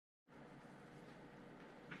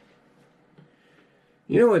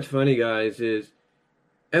You know what's funny, guys, is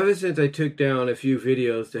ever since I took down a few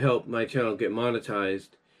videos to help my channel get monetized,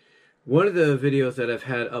 one of the videos that I've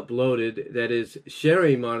had uploaded that is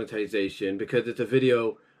sharing monetization, because it's a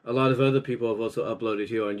video a lot of other people have also uploaded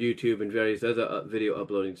here on YouTube and various other video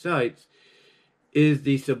uploading sites, is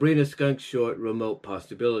the Sabrina Skunk short, Remote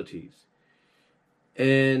Possibilities.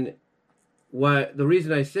 And the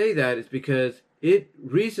reason I say that is because it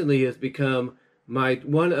recently has become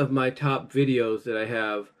one of my top videos that I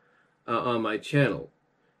have on my channel.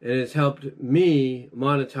 And it's helped me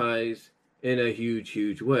monetize in a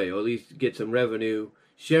huge way, or at least get some revenue,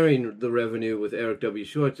 sharing the revenue with Eric W.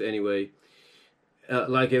 Shorts anyway,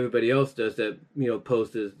 like everybody else does that,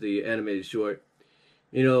 posts the animated short.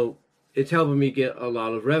 It's helping me get a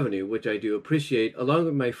lot of revenue, which I do appreciate, along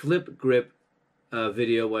with my flip grip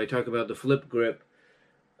video where I talk about the flip grip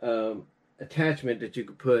attachment that you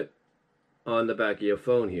could put on the back of your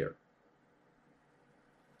phone here.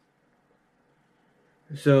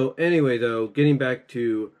 So anyway, though, getting back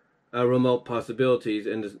to Remote Possibilities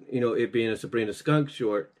and it being a Sabrina Skunk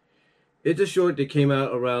short, it's a short that came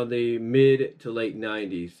out around the mid to late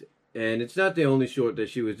 90s, and it's not the only short that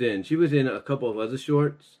she was in. She was in a couple of other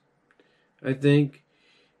shorts, I think,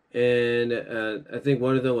 and I think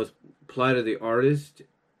one of them was Plight of the Artist,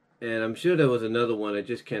 and I'm sure there was another one, I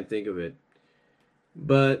just can't think of it.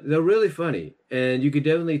 But they're really funny, and you could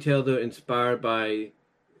definitely tell they're inspired by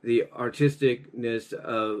the artistic look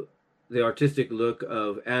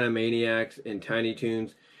of Animaniacs and Tiny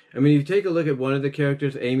Toons. I mean, if you take a look at one of the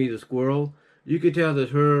characters, Amy the Squirrel, you could tell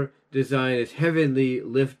that her design is heavily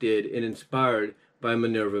lifted and inspired by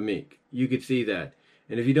Minerva Mink. You could see that.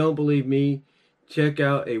 And if you don't believe me, check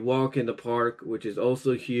out A Walk in the Park, which is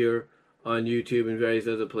also here on YouTube and various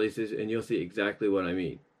other places, and you'll see exactly what I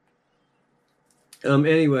mean.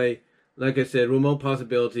 Anyway, like I said, Remote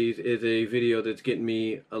Possibilities is a video that's getting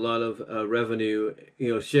me a lot of revenue,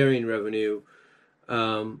 sharing revenue,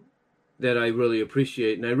 that I really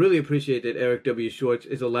appreciate. And I really appreciate that Eric W. Shorts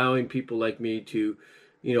is allowing people like me to,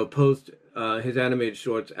 post his animated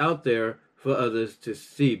shorts out there for others to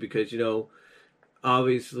see, because,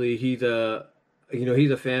 obviously he's a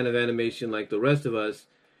fan of animation like the rest of us,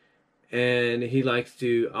 and he likes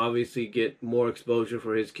to obviously get more exposure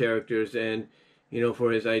for his characters and,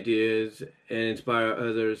 for his ideas, and inspire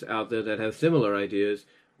others out there that have similar ideas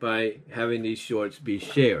by having these shorts be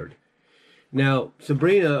shared. Now,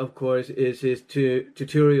 Sabrina, of course, is his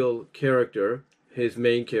tutorial character, his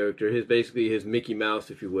main character, basically his Mickey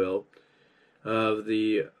Mouse, if you will, of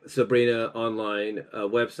the Sabrina online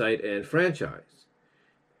website and franchise.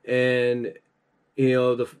 And,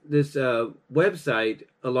 this website,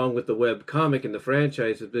 along with the web comic and the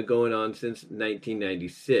franchise, has been going on since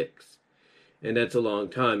 1996. And that's a long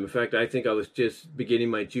time. In fact, I think I was just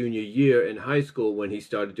beginning my junior year in high school when he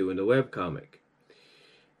started doing the webcomic.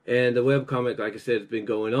 And the webcomic, like I said, has been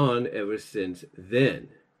going on ever since then.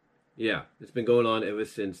 Yeah, it's been going on ever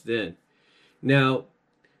since then. Now,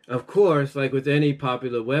 of course, like with any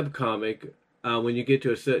popular webcomic, when you get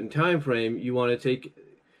to a certain time frame, you want to take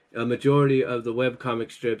a majority of the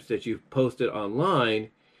webcomic strips that you've posted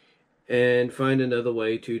online and find another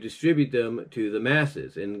way to distribute them to the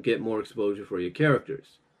masses and get more exposure for your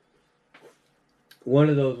characters. One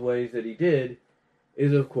of those ways that he did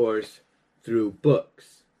is, of course, through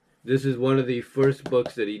books. This is one of the first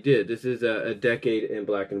books that he did. This is a Decade in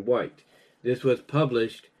Black and White. This was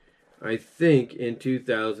published, I think, in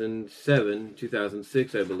 2007,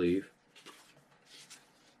 2006, I believe.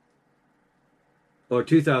 Or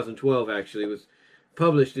 2012, actually. It was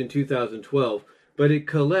published in 2012. But it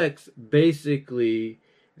collects basically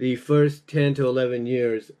the first 10 to 11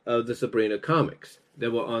 years of the Sabrina comics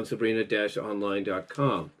that were on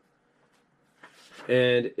Sabrina-online.com.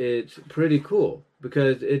 And it's pretty cool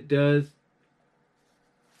because it does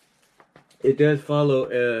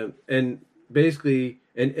follow and basically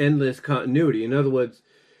an endless continuity. In other words,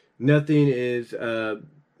 nothing is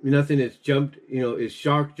jumped, is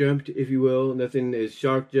shark jumped, if you will. Nothing is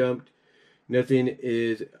shark jumped. Nothing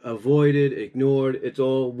is avoided, ignored. It's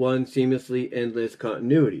all one seamlessly endless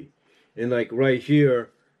continuity. And like right here,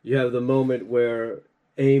 you have the moment where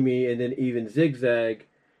Amy and then even Zigzag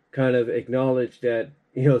kind of acknowledge that,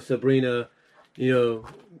 Sabrina,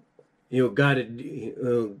 got it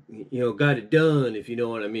done, if you know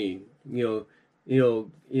what I mean.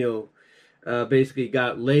 Basically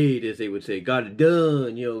got laid, as they would say, got it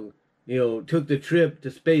done, took the trip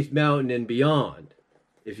to Space Mountain and beyond,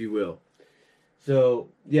 if you will. So,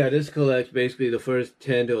 yeah, this collects basically the first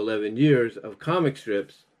 10 to 11 years of comic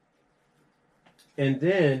strips. And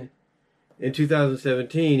then, in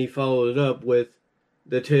 2017, he followed it up with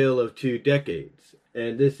The Tale of Two Decades.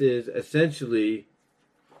 And this is essentially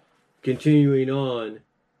continuing on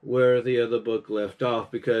where the other book left off,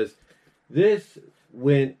 because this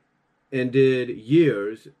went and did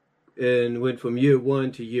years and went from year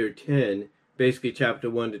 1 to year 10, basically chapter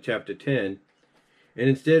 1 to chapter 10. And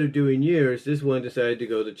instead of doing years, this one decided to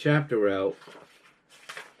go the chapter route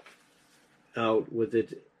out with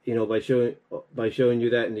it, by showing you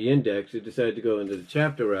that in the index. It decided to go into the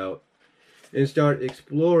chapter route and start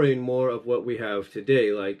exploring more of what we have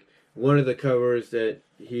today. Like one of the covers that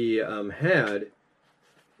he had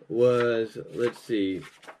was, let's see,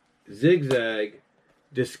 Zigzag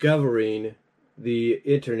discovering the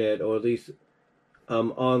internet, or at least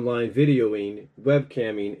online videoing,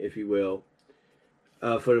 webcamming, if you will,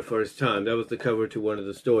 for the first time. That was the cover to one of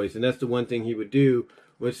the stories, and that's the one thing he would do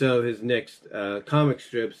with some of his next comic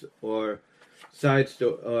strips or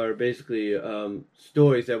or basically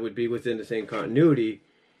stories that would be within the same continuity.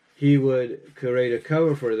 He would create a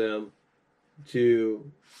cover for them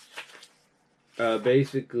to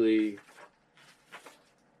basically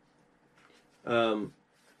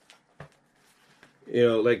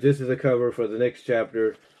like this is a cover for the next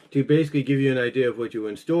chapter to basically give you an idea of what you're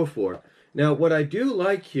in store for. Now, what I do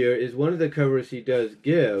like here is one of the covers he does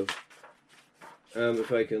give,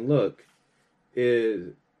 if I can look,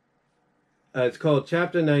 is it's called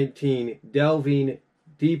Chapter 19, Delving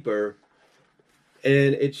Deeper,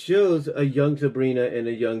 and it shows a young Sabrina and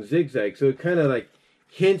a young Zigzag. So it kind of like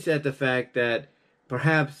hints at the fact that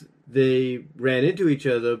perhaps they ran into each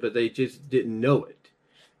other, but they just didn't know it.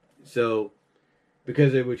 So,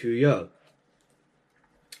 because they were too young.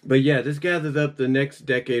 But yeah, this gathers up the next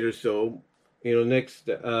decade or so, next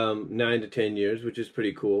 9 to 10 years, which is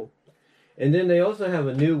pretty cool. And then they also have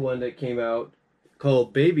a new one that came out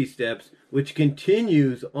called Baby Steps, which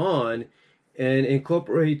continues on and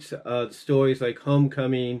incorporates stories like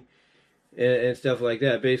homecoming and stuff like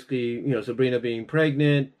that. Basically, Sabrina being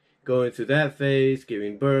pregnant, going through that phase,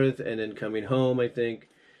 giving birth, and then coming home, I think.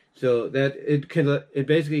 So that it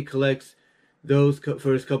basically collects those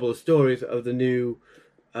first couple of stories of the new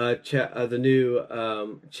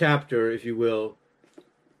chapter, if you will,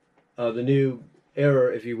 the new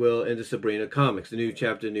era, if you will, in the Sabrina comics, the new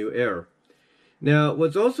chapter, new era. Now,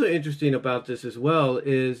 what's also interesting about this as well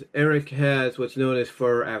is Eric has what's known as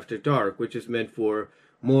Fur After Dark, which is meant for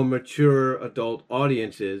more mature adult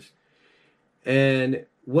audiences. And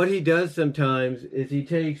what he does sometimes is he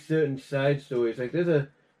takes certain side stories. Like there's a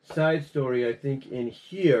side story, I think, in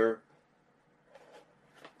here.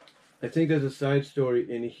 I think there's a side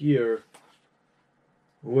story in here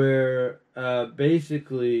where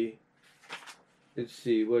basically, let's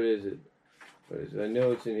see, what is it? I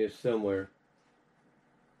know it's in here somewhere.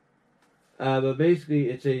 But basically,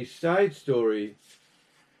 it's a side story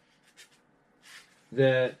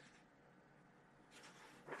that,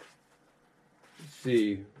 let's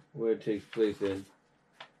see where it takes place in.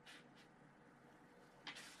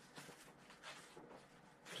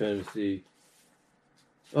 I'm trying to see.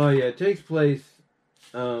 Oh yeah, it takes place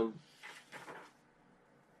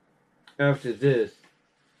after this.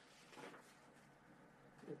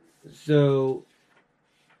 So,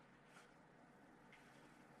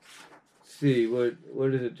 let's see, where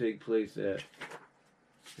does it take place at?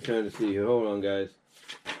 I'm trying to see here. Hold on, guys.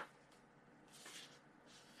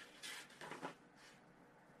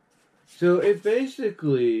 So it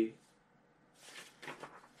basically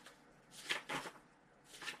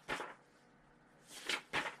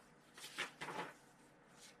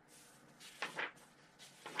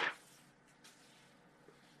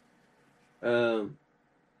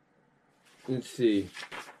let's see.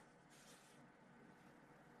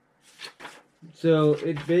 So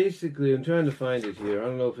it basically, I'm trying to find it here. I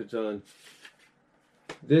don't know if it's on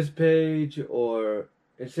this page or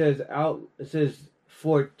it says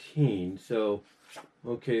 14. So,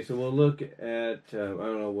 okay, so we'll look at, I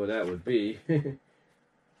don't know what that would be.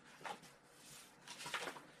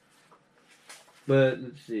 But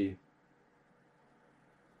let's see.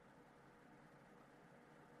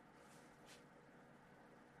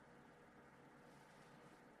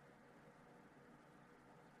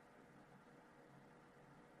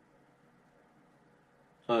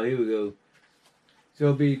 Oh, here we go. So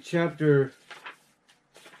it'll be chapter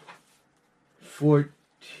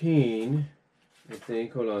 14, I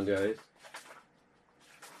think. Hold on, guys.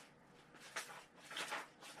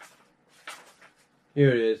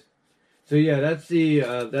 Here it is. So yeah, that's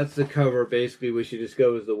the cover, basically, where she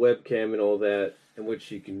discovers the webcam and all that, and what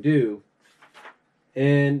she can do.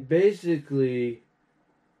 And basically,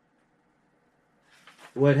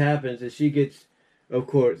 what happens is she gets, of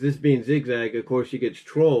course, this being Zigzag, of course, she gets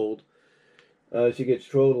trolled she gets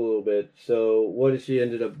trolled a little bit. So what does she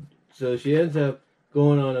ended up? So she ends up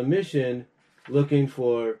going on a mission looking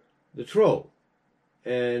for the troll,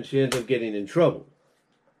 and she ends up getting in trouble.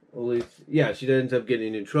 At least, yeah, she ends up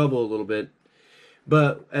getting in trouble a little bit.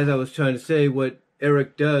 But as I was trying to say, what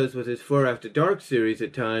Eric does with his Fur After Dark series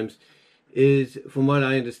at times is, from what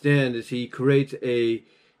I understand, is he creates a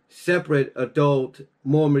separate adult,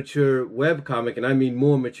 more mature webcomic, and I mean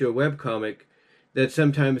more mature webcomic, that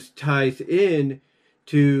sometimes ties in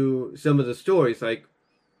to some of the stories. Like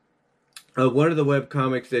one of the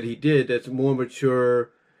webcomics that he did that's more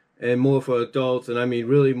mature and more for adults, and I mean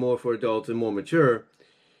really more for adults and more mature,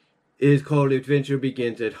 is called Adventure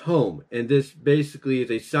Begins at Home. And this basically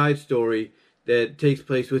is a side story that takes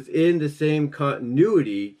place within the same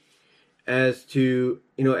continuity as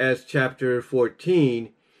as chapter 14,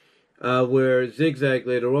 where Zigzag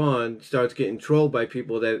later on starts getting trolled by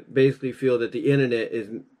people that basically feel that the internet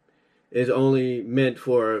is only meant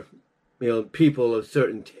for people of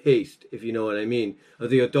certain taste, if you know what I mean, of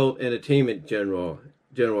the adult entertainment general,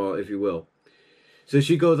 if you will. So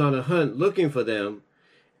she goes on a hunt looking for them,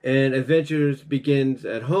 and Adventures Begins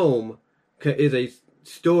at Home is a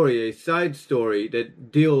story, a side story that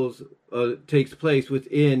takes place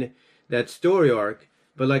within that story arc.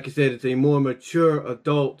 But like I said, it's a more mature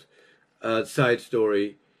adult side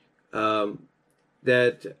story that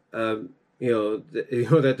that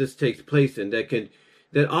this takes place in, that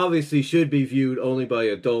obviously should be viewed only by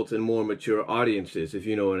adults and more mature audiences, if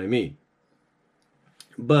you know what I mean.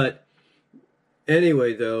 But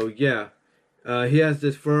anyway, though, yeah, he has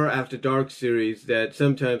this Fur After Dark series that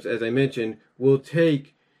sometimes, as I mentioned, will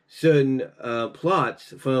take certain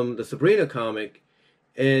plots from the Sabrina comic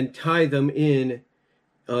and tie them in,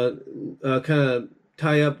 kind of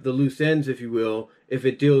tie up the loose ends, if you will, if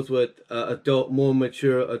it deals with more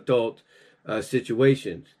mature adult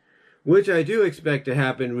situations, which I do expect to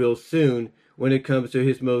happen real soon when it comes to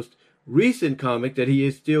his most recent comic that he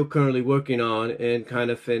is still currently working on and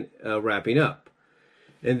kind of wrapping up.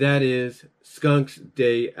 And that is Skunk's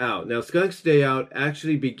Day Out. Now, Skunk's Day Out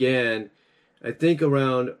actually began, I think,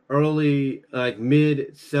 around early, like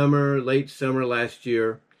mid-summer, late summer last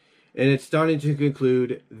year. And it's starting to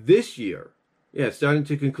conclude this year. Yeah, it's starting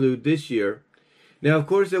to conclude this year. Now, of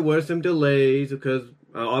course, there were some delays because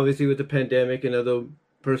obviously with the pandemic and other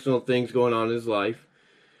personal things going on in his life.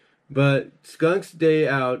 But Skunk's Day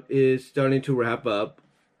Out is starting to wrap up.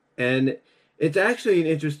 And it's actually an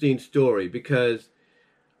interesting story because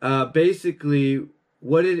basically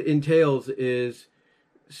what it entails is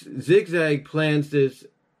Zigzag plans this,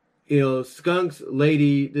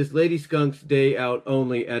 Lady Skunk's Day Out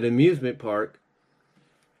only at amusement park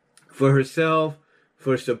for herself,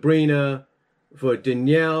 for Sabrina, for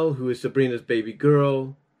Danielle, who is Sabrina's baby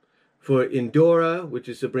girl, for Indora, which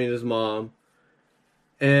is Sabrina's mom,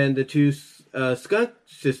 and the two Skunk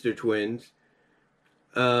sister twins,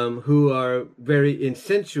 who are very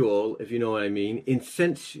insensual, if you know what I mean,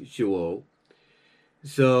 insensual.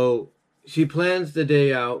 So she plans the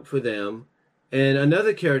day out for them, and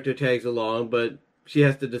another character tags along, but she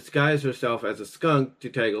has to disguise herself as a skunk to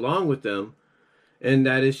tag along with them, and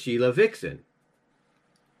that is Sheila Vixen.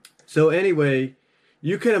 So anyway,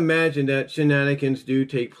 you can imagine that shenanigans do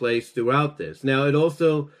take place throughout this. Now, it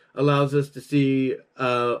also allows us to see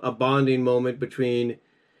a bonding moment between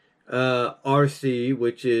RC,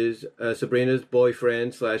 which is Sabrina's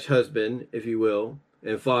boyfriend / husband, if you will,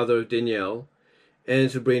 and father of Danielle,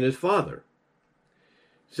 and Sabrina's father.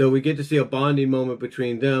 So we get to see a bonding moment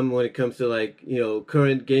between them when it comes to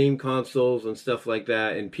current game consoles and stuff like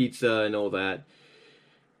that, and pizza and all that.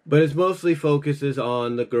 But it mostly focuses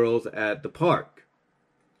on the girls at the park.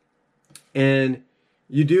 And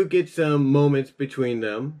you do get some moments between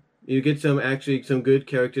them. You get some good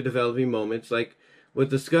character developing moments, like with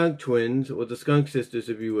the Skunk twins, with the Skunk sisters,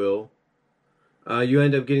 if you will. You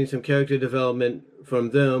end up getting some character development from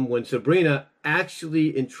them when Sabrina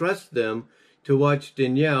actually entrusts them to watch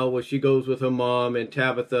Danielle, where she goes with her mom and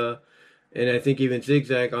Tabitha, and I think even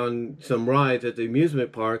Zigzag, on some rides at the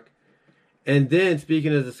amusement park. And then,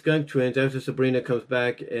 speaking of the Skunk twins, after Sabrina comes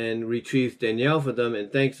back and retrieves Danielle for them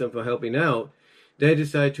and thanks them for helping out, they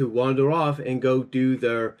decide to wander off and go do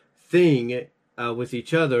their thing with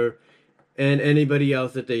each other and anybody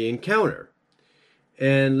else that they encounter.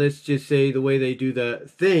 And let's just say the way they do the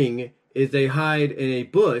thing is they hide in a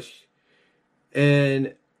bush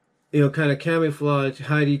and, kind of camouflage,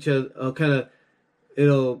 hide each other,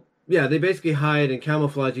 they basically hide and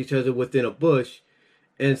camouflage each other within a bush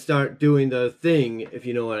and start doing the thing, if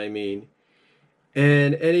you know what I mean.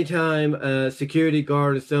 And anytime a security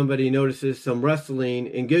guard or somebody notices some rustling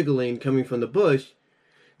and giggling coming from the bush,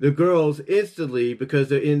 the girls instantly, because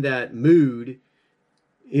they're in that mood,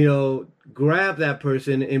 grab that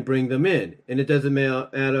person and bring them in. And it doesn't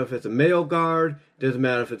matter if it's a male guard, doesn't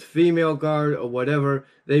matter if it's a female guard or whatever,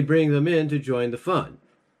 they bring them in to join the fun.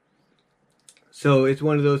 So it's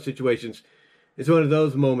one of those situations. It's one of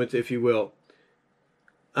those moments, if you will.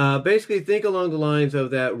 Basically, think along the lines of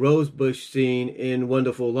that rosebush scene in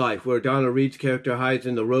Wonderful Life, where Donna Reed's character hides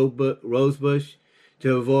in the rosebush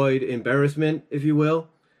to avoid embarrassment, if you will.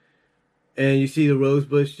 And you see the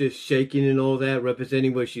rosebush just shaking and all that,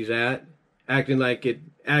 representing where she's at, acting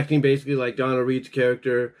basically like Donna Reed's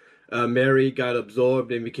character, Mary, got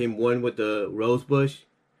absorbed and became one with the rosebush.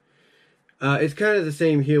 It's kind of the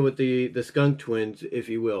same here with the Skunk Twins, if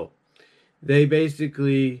you will. They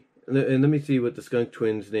basically, and let me see what the Skunk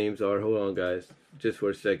Twins' names are. Hold on, guys, just for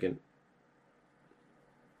a second.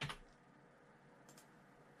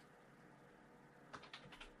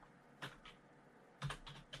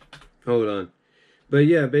 Hold on. But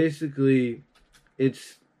yeah, basically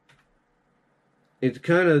it's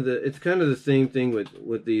kind of the same thing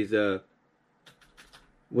with these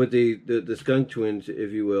with the Skunk Twins,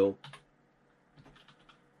 if you will.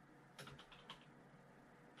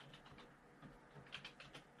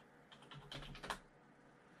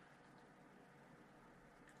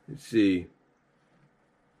 Let's see.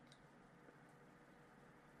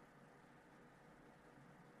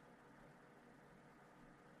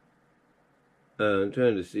 I'm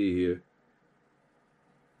trying to see here.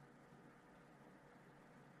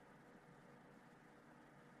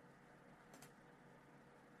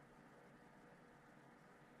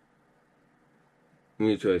 Let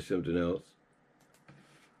me try something else.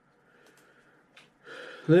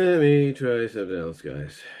 Let me try something else,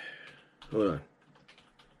 guys. Hold on.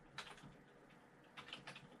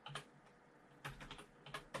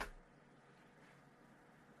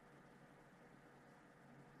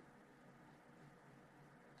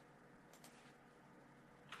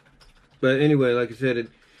 But anyway, like I said,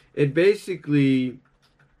 it basically,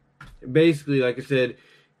 like I said,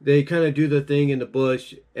 they kind of do the thing in the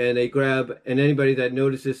bush, and they grab, and anybody that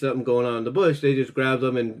notices something going on in the bush, they just grab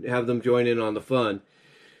them and have them join in on the fun.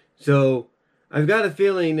 So I've got a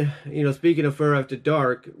feeling, speaking of Fur After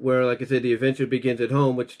Dark, where, like I said, the adventure begins at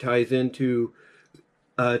home, which ties into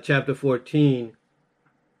chapter 14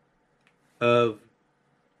 of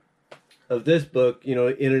this book.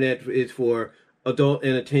 Internet is for adult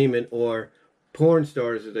entertainment, or porn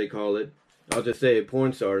stars as they call it. I'll just say it,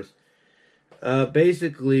 porn stars.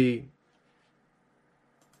 Basically,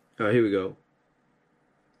 here we go.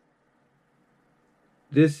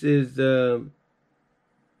 This is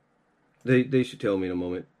they should tell me in a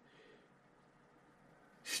moment.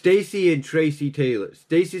 Stacy and Tracy Taylor.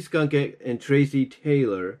 Stacy Skunkette and Tracy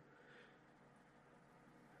Taylor.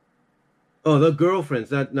 Oh, they're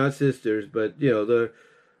girlfriends, not sisters, but they're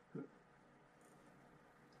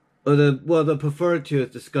they're preferred to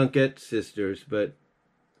as the Skunkette sisters, but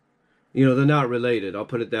they're not related. I'll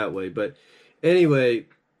put it that way. But anyway,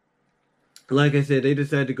 like I said, they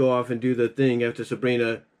decide to go off and do the thing after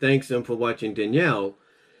Sabrina thanks them for watching Danielle.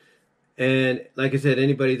 And like I said,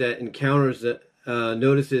 anybody that encounters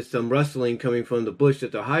notices some rustling coming from the bush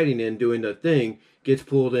that they're hiding in, doing the thing, gets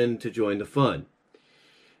pulled in to join the fun.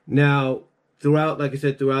 Now, throughout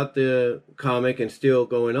the comic and still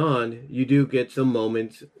going on, you do get some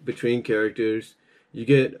moments between characters. You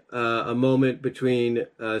get a moment between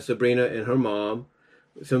Sabrina and her mom,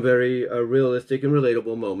 some very realistic and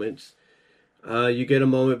relatable moments. You get a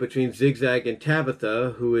moment between Zigzag and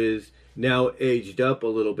Tabitha, who is now aged up a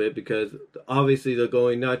little bit, because obviously they're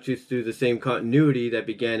going not just through the same continuity that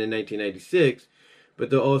began in 1996, but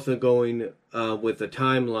they're also going with a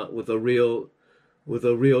timeline, with a real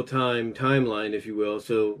time timeline, if you will.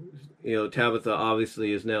 So, Tabitha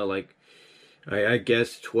obviously is now like, I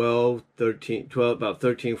guess 12, about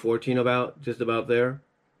 13, 14, just about there,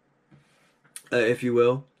 if you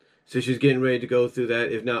will. So she's getting ready to go through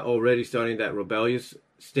that, if not already starting that rebellious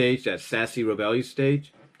stage, that sassy rebellious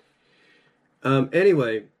stage.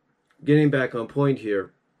 Anyway, getting back on point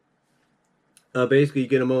here. Basically, you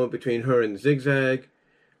get a moment between her and Zigzag.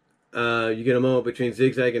 You get a moment between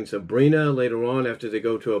Zigzag and Sabrina later on, after they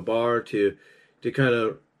go to a bar to kind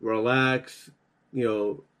of relax,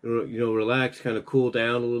 relax, kind of cool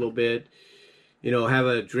down a little bit, have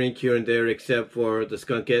a drink here and there, except for the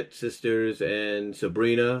Skunkette sisters and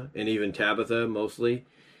Sabrina, and even Tabitha mostly.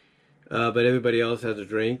 But everybody else has a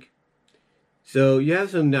drink. So you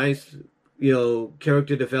have some nice,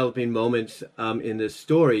 character developing moments in this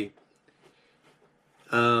story.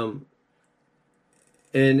 And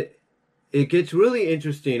it gets really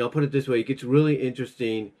interesting. I'll put it this way. It gets really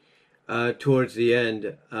interesting towards the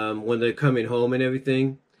end, when they're coming home and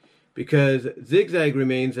everything, because Zigzag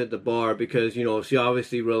remains at the bar because, you know, she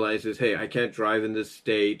obviously realizes, hey, I can't drive in this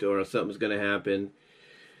state or something's going to happen.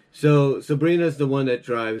 So Sabrina's the one that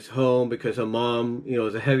drives home because her mom, you know,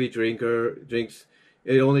 is a heavy drinker, drinks,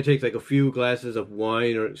 it only takes like a few glasses of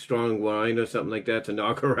wine or strong wine or something like that to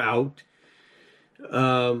knock her out.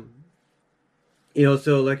 You know,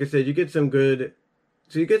 so like I said, you get some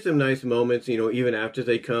nice moments, you know, even after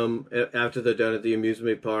they're done at the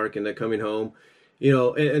amusement park and they're coming home, you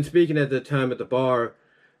know, and speaking at the time at the bar,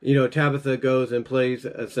 you know, Tabitha goes and plays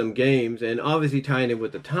some games, and obviously tying in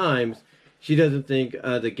with the times, she doesn't think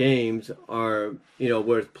the games are, you know,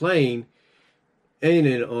 worth playing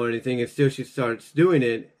or anything, and still she starts doing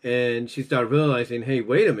it, and she starts realizing, hey,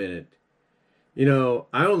 wait a minute, you know,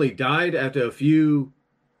 I only died after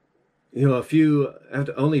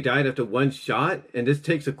only died after one shot, and this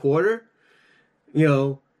takes a quarter, you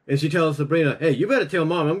know, and she tells Sabrina, hey, you better tell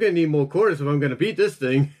Mom I'm going to need more quarters if I'm going to beat this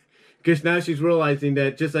thing, because now she's realizing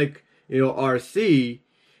that just like, you know, RC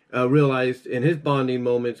realized in his bonding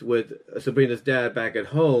moments with Sabrina's dad back at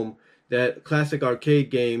home that classic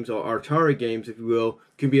arcade games, or Atari games, if you will,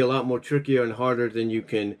 can be a lot more trickier and harder than you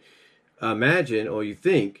can imagine or you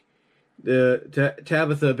think.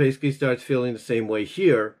 Tabitha basically starts feeling the same way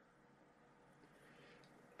here.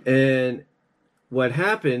 And what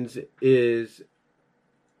happens is,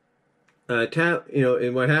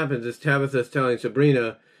 Tabitha's telling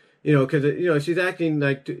Sabrina, you know, because, you know, she's acting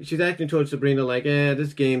towards Sabrina like,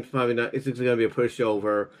 this game's probably not, it's going to be a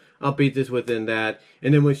pushover. I'll beat this within that.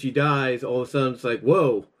 And then when she dies, all of a sudden it's like,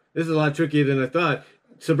 whoa, this is a lot trickier than I thought.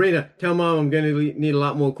 Sabrina, tell Mom I'm going to need a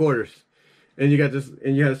lot more quarters. And you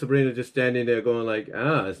have Sabrina just standing there going like, you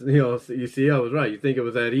know, you see, I was right. You think it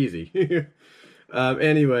was that easy.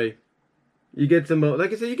 Anyway, you get some,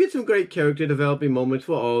 like I said, you get some great character developing moments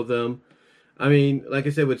for all of them. I mean, like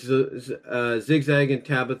I said, with Zigzag and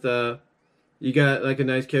Tabitha, you got like a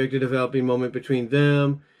nice character developing moment between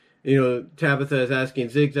them. You know, Tabitha is asking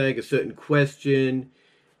Zigzag a certain question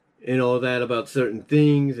and all that about certain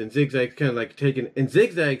things, and Zigzag's kind of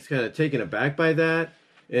taken aback by that.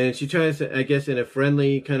 And she tries to, I guess, in a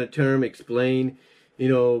friendly kind of term, explain, you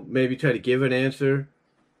know, maybe try to give an answer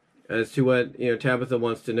as to what, you know, Tabitha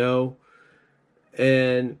wants to know.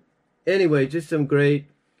 And anyway, just some great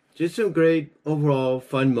overall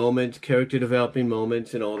fun moments, character developing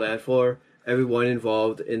moments, and all that for everyone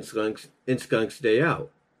involved in Skunk's Day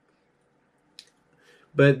Out.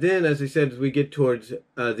 But then, as I said, as we get towards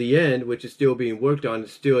the end, which is still being worked on,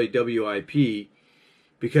 it's still a WIP,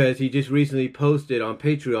 because he just recently posted on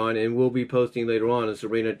Patreon, and will be posting later on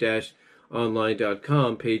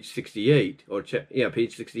Serena-online.com, page 68,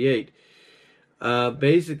 page 68.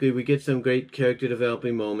 Basically, we get some great character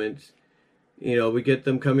developing moments. You know, we get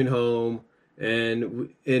them coming home, and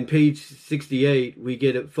in page 68, we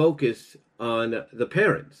get a focus on the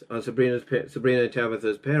parents, on Sabrina and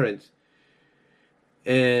Tabitha's parents.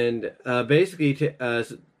 And basically,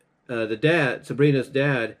 the dad, Sabrina's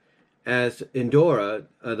dad, asks Endora,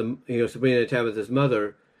 Sabrina and Tabitha's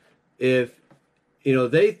mother, if, you know,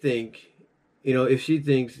 they think, you know, if she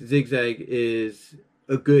thinks Zigzag is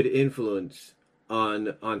a good influence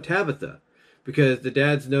on Tabitha, because the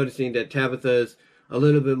dad's noticing that Tabitha's a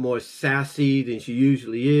little bit more sassy than she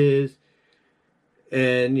usually is,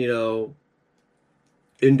 and, you know,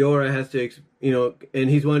 Endora has to, you know, and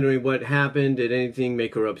he's wondering what happened. Did anything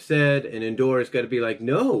make her upset? And Endora's got to be like,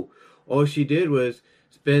 no, all she did was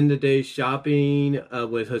spend the day shopping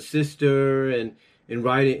with her sister and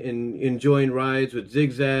riding and enjoying rides with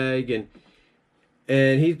Zigzag,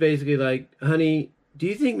 and he's basically like, honey, do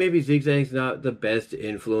you think maybe Zigzag's not the best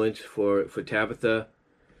influence for Tabitha?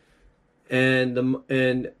 And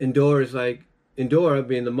Endora's like, Endora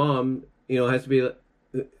being the mom, you know, has to be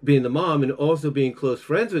being the mom and also being close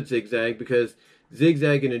friends with Zigzag, because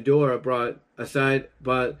Zigzag and Endora brought a side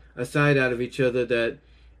out of each other that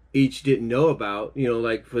each didn't know about. You know,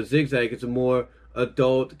 like for Zigzag, it's a more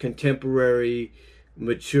adult, contemporary,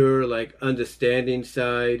 mature, like understanding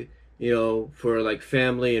side, you know, for like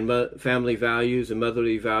family and family values and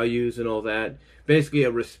motherly values and all that. Basically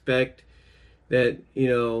a respect that, you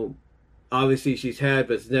know, obviously she's had,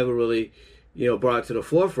 but it's never really, you know, brought to the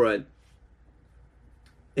forefront.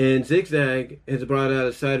 And Zigzag has brought out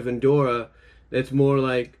a side of Endora that's more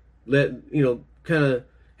like, let loose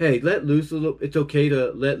a little. It's okay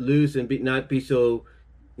to let loose and not be so,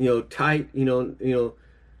 you know, tight,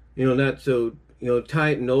 not so, you know,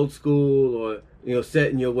 tight and old school, or, you know,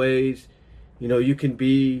 set in your ways. You know, you can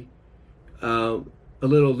be a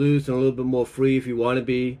little loose and a little bit more free if you want to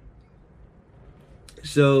be.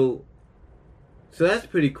 So that's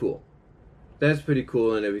pretty cool. that's pretty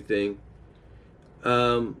cool and everything.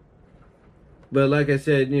 But like I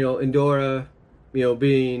said, Endora,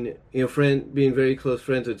 being being very close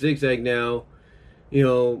friends with Zigzag now,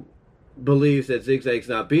 believes that Zigzag's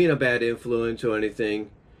not being a bad influence or anything.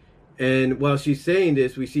 And while she's saying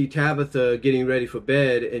this, we see Tabitha getting ready for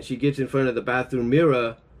bed, and she gets in front of the bathroom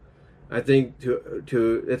mirror. I think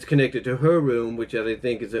to that's connected to her room, which I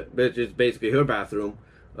think is basically her bathroom.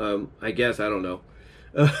 I guess, I don't know.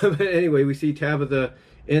 But anyway, we see Tabitha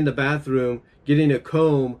in the bathroom getting a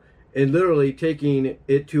comb and literally taking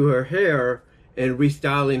it to her hair and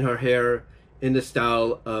restyling her hair in the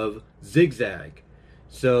style of Zigzag.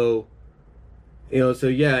 So,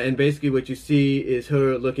 yeah, and basically what you see is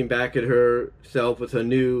her looking back at herself with her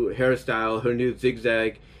new hairstyle, her new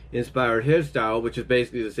Zigzag inspired hairstyle, which is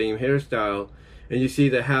basically the same hairstyle. And you see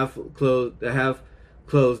the half closed eyes, the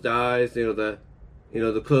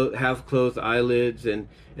half closed eyelids, and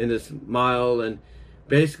the smile. And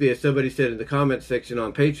basically, as somebody said in the comment section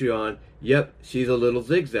on Patreon, yep, she's a little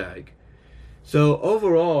Zigzag. So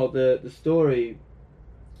overall, the story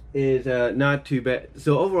is not too bad.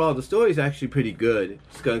 So overall, the story is actually pretty good.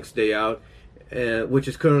 Skunks Day Out, which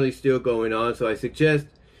is currently still going on. So I suggest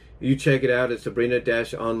you check it out at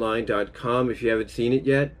Sabrina-online.com if you haven't seen it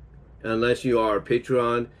yet, unless you are a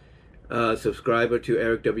Patreon subscriber to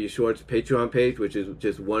Eric W. Short's Patreon page, which is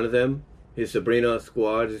just one of them. His Sabrina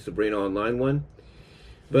Squad, his Sabrina Online one.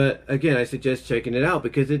 But again, I suggest checking it out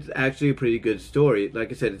because it's actually a pretty good story.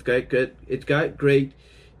 Like I said, it's got great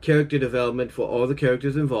character development for all the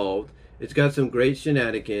characters involved. It's got some great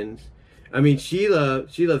shenanigans. I mean, Sheila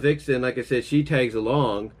Vixen, like I said, she tags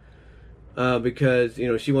along because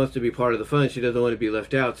she wants to be part of the fun. She doesn't want to be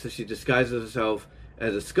left out, so she disguises herself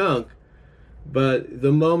as a skunk. But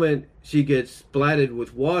the moment she gets splattered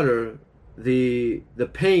with water, the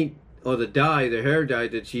paint or the dye, the hair dye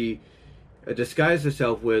that she disguised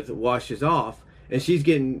herself with, washes off, and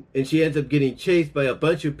she ends up getting chased by a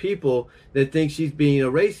bunch of people that think she's being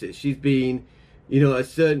a racist. She's being,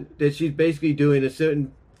 she's basically doing a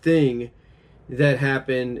certain thing that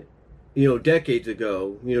happened, decades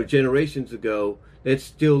ago, generations ago, that's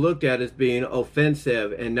still looked at as being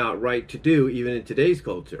offensive and not right to do, even in today's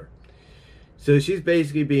culture. So she's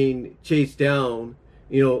basically being chased down,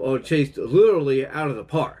 or chased literally out of the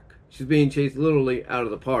park. She's being chased literally out of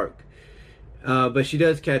the park. But she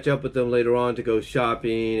does catch up with them later on to go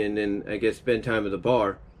shopping and then, I guess, spend time at the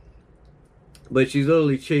bar. But she's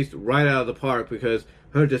literally chased right out of the park because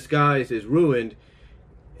her disguise is ruined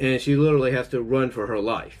and she literally has to run for her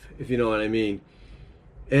life, if you know what I mean.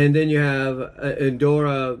 And then you have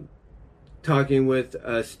Endora talking with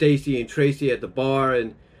Stacy and Tracy at the bar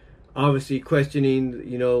and obviously questioning,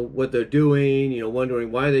 what they're doing,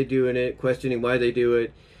 wondering why they're doing it, questioning why they do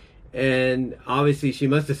it. And obviously she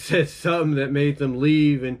must have said something that made them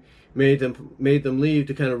leave and made them leave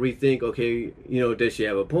to kind of rethink, okay, does she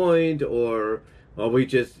have a point, or are we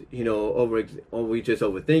just,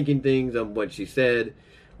 overthinking things on what she said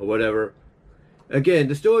or whatever. Again,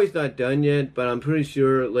 the story's not done yet, but I'm pretty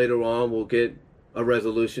sure later on we'll get a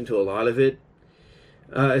resolution to a lot of it.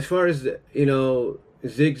 As far as,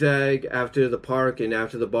 Zigzag after the park and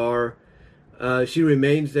after the bar, she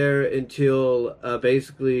remains there until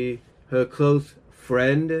basically her close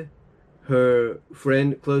friend with,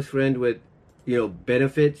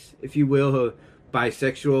 benefits, if you will, her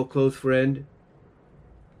bisexual close friend,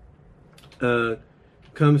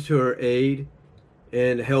 comes to her aid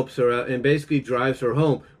and helps her out and basically drives her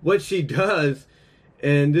home. What she does,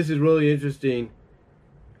 and this is really interesting,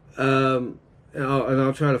 and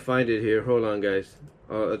I'll try to find it here. Hold on, guys.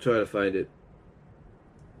 I'll try to find it.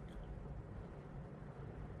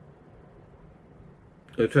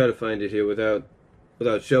 I'll try to find it here without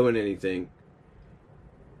showing anything.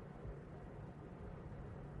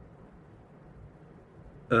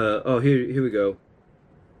 Here we go.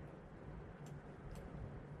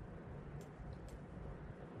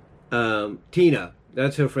 Tina,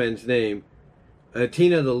 that's her friend's name.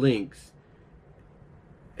 Tina the Lynx.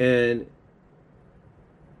 And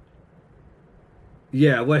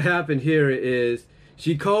yeah, what happened here is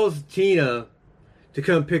she calls Tina to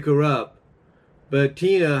come pick her up. But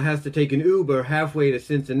Tina has to take an Uber halfway to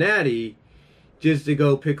Cincinnati just to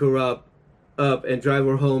go pick her up and drive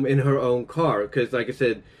her home in her own car. Because, like I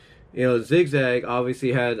said, Zigzag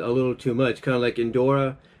obviously had a little too much. Kind of like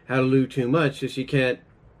Endora had a little too much, so she can't,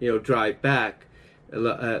 drive back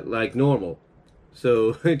like normal.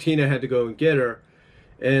 So Tina had to go and get her.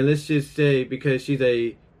 And let's just say, because she's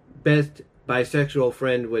a best bisexual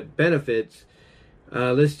friend with benefits,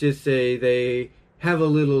 let's just say they have a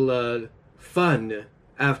little fun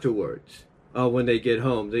afterwards. when they get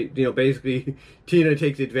home. Basically, Tina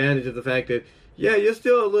takes advantage of the fact that, yeah, you're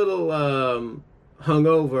still a little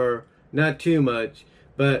hungover, not too much,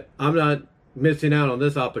 but I'm not missing out on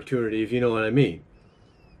this opportunity, if you know what I mean.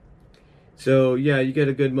 So yeah, you get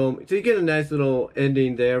a good moment. So you get a nice little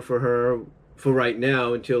ending there for her for right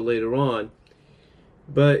now until later on.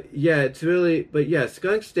 But yeah,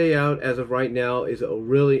 Skunks Day Out as of right now is a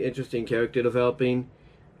really interesting character developing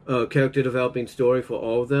story for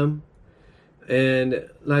all of them. And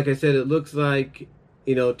like I said, it looks like,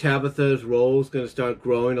 Tabitha's role is going to start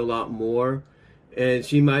growing a lot more, and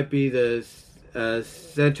she might be the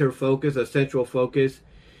central focus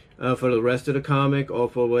for the rest of the comic or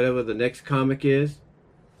for whatever the next comic is,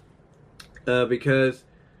 because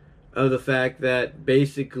of the fact that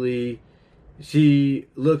basically she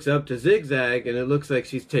looks up to Zigzag, and it looks like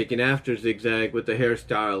she's taking after Zigzag with the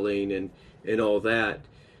hairstyling and all that.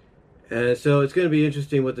 So it's going to be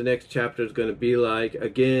interesting what the next chapter is going to be like.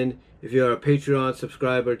 Again, if you're a Patreon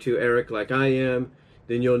subscriber to Eric like I am,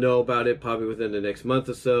 then you'll know about it probably within the next month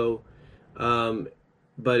or so.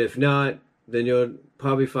 But if not, then you'll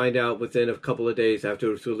probably find out within a couple of days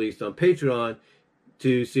after it's released on Patreon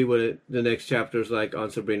to see what the next chapter is like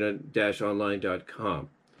on Sabrina-Online.com.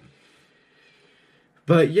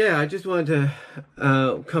 But yeah, I just wanted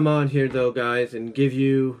to come on here though, guys, and give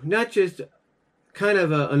you not just kind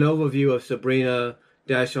of an overview of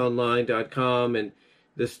Sabrina-Online.com and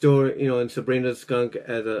the story, and Sabrina the Skunk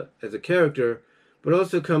as a character, but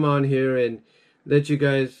also come on here and let you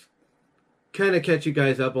guys kind of catch you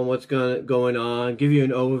guys up on what's going on, give you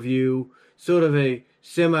an overview, sort of a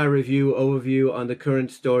semi-review overview on the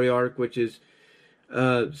current story arc, which is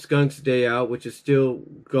Skunk's Day Out, which is still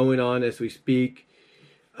going on as we speak.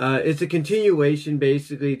 It's a continuation,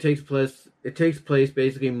 basically. It takes place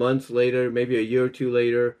basically months later, maybe a year or two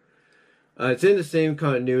later. It's in the same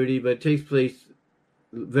continuity, but it takes place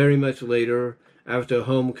very much later after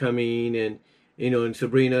Homecoming and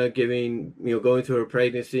Sabrina going through her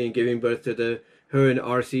pregnancy and giving birth to her and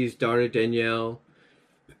RC's daughter Danielle.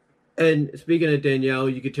 And speaking of Danielle,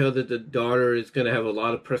 you could tell that the daughter is going to have a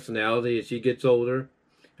lot of personality as she gets older.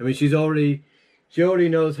 I mean, she already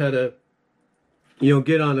knows how to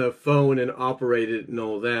get on a phone and operate it and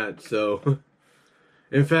all that. So,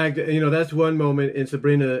 in fact, that's one moment in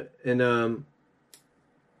Sabrina, and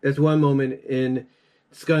that's one moment in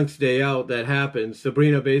Skunk's Day Out that happens.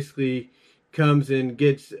 Sabrina basically comes and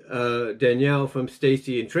gets Danielle from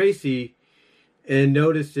Stacy and Tracy, and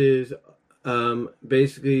notices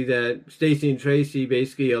basically that Stacy and Tracy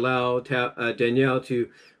basically allow Danielle to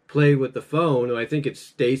play with the phone. Or I think it's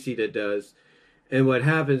Stacy that does. And what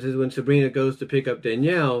happens is when Sabrina goes to pick up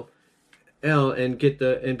Danielle and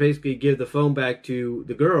basically give the phone back to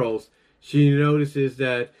the girls, she notices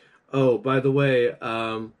that, oh, by the way,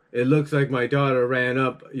 it looks like my daughter ran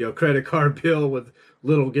up your credit card bill with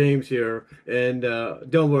little games here, and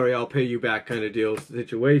don't worry, I'll pay you back kind of deal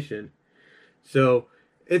situation. So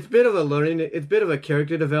it's a bit of a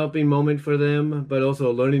character developing moment for them, but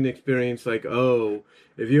also a learning experience. Like, oh,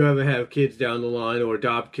 if you ever have kids down the line or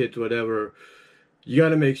adopt kids, whatever, you got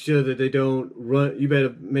to make sure that they don't run. You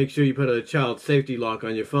better make sure you put a child safety lock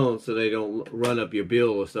on your phone so they don't run up your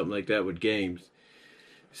bill or something like that with games.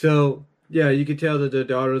 So yeah, you can tell that the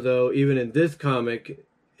daughter, though, even in this comic,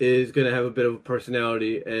 is going to have a bit of a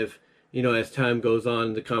personality as time goes on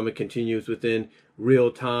and the comic continues within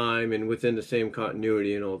real time and within the same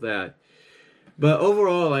continuity and all that. But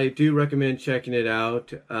overall, I do recommend checking it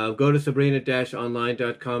out. Go to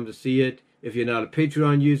Sabrina-Online.com to see it if you're not a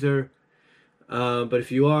Patreon user. But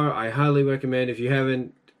if you are, I highly recommend, if you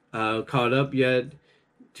haven't caught up yet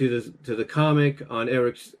to the comic on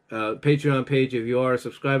Eric's Patreon page, if you are a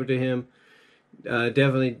subscriber to him,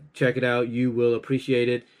 definitely check it out. You will appreciate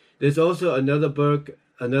it. There's also another book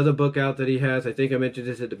out that he has. I think I mentioned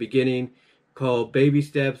this at the beginning, called Baby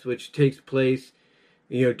Steps, which takes place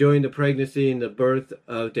during the pregnancy and the birth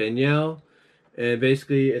of Danielle. And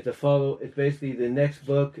basically it's basically the next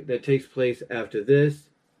book that takes place after this.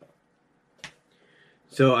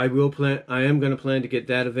 So I am going to plan to get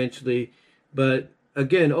that eventually. But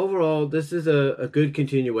again, overall, this is a good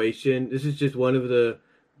continuation. This is just one of the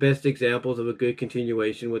best examples of a good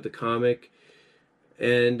continuation with the comic.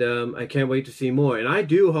 And I can't wait to see more. And I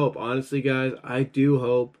do hope, honestly, guys,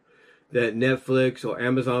 that Netflix or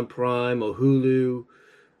Amazon Prime or Hulu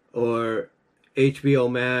or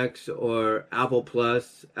HBO Max or Apple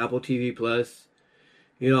TV Plus,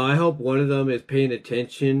 I hope one of them is paying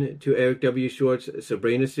attention to Eric W. Short's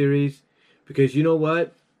Sabrina series, because you know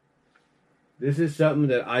what? This is something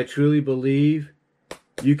that I truly believe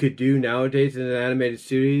you could do nowadays in an animated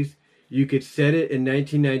series. You could set it in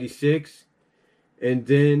 1996 and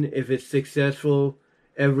then if it's successful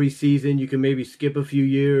every season, you can maybe skip a few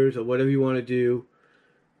years or whatever you want to do.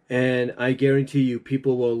 And I guarantee you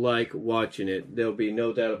people will like watching it. There'll be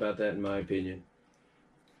no doubt about that in my opinion.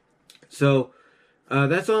 So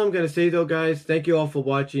that's all I'm going to say though, guys. Thank you all for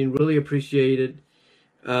watching. Really appreciate it.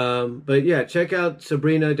 But yeah, check out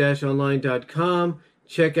Sabrina-online.com.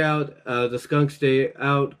 Check out the Skunk Stay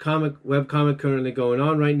Out webcomic currently going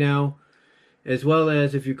on right now. As well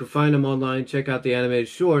as, if you can find them online, check out the animated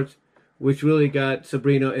shorts, which really got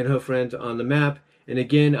Sabrina and her friends on the map. And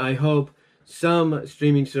again, I hope some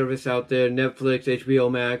streaming service out there, Netflix,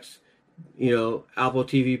 HBO Max, Apple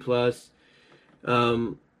TV Plus,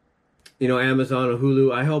 Amazon or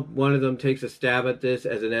Hulu, I hope one of them takes a stab at this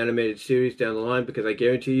as an animated series down the line, because I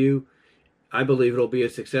guarantee you, I believe it'll be a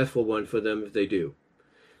successful one for them if they do.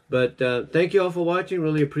 But thank you all for watching.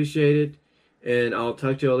 Really appreciate it. And I'll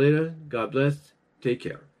talk to you all later. God bless. Take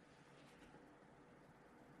care.